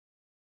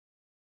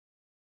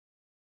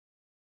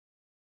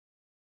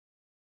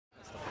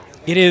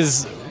It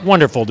is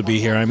wonderful to be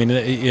here. I mean,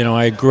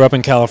 I grew up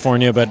in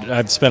California, but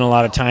I've spent a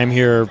lot of time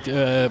here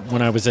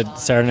when I was at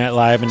Saturday Night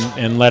Live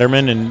and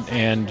Letterman,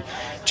 and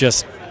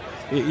just,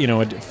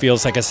 it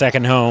feels like a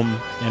second home,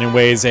 and in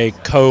ways a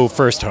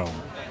co-first home.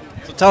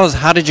 So tell us,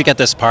 how did you get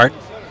this part?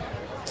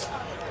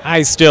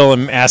 I still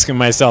am asking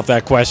myself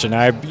that question.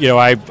 I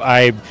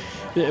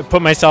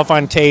put myself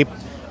on tape,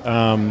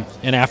 and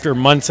after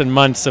months and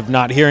months of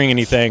not hearing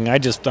anything, I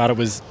just thought it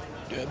was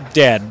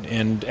dead.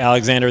 And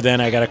Alexander,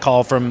 then I got a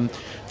call from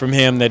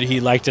him that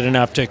he liked it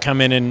enough to come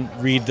in and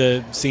read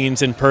the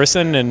scenes in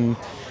person, and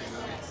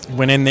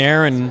went in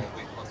there, and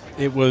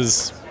it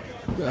was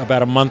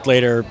about a month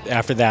later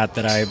after that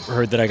I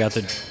heard that I got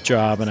the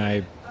job,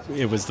 and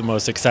it was the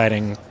most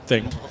exciting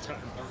thing.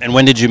 And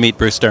when did you meet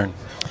Bruce Dern?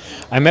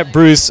 I met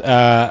Bruce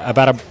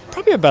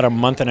probably about a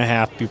month and a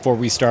half before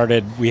we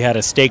started. We had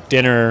a steak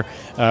dinner,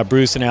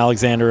 Bruce and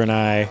Alexander and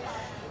I,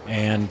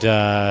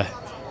 and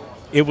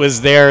it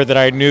was there that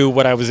I knew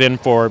what I was in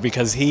for,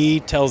 because he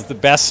tells the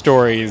best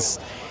stories,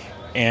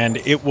 and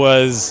it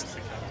was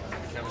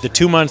the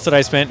 2 months that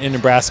I spent in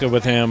Nebraska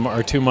with him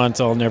are 2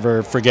 months I'll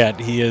never forget.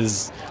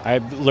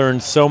 I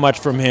learned so much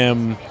from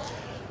him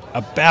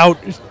about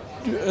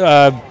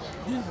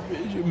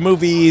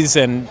movies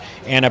and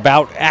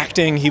about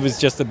acting. He was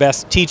just the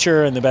best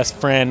teacher and the best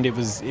friend. It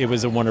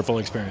was a wonderful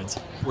experience.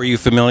 Were you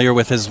familiar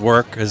with his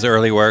work, his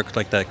early work,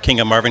 like the King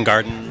of Marvin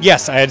Gardens?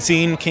 Yes, I had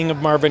seen King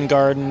of Marvin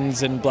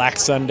Gardens and Black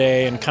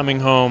Sunday and Coming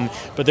Home,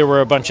 but there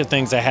were a bunch of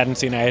things I hadn't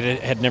seen. I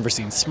had never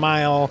seen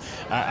Smile.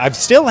 I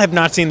still have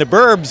not seen The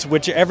Burbs,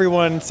 which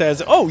everyone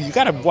says, oh, you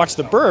got to watch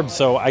The Burbs,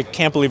 so I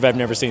can't believe I've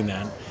never seen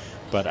that,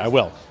 but I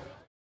will.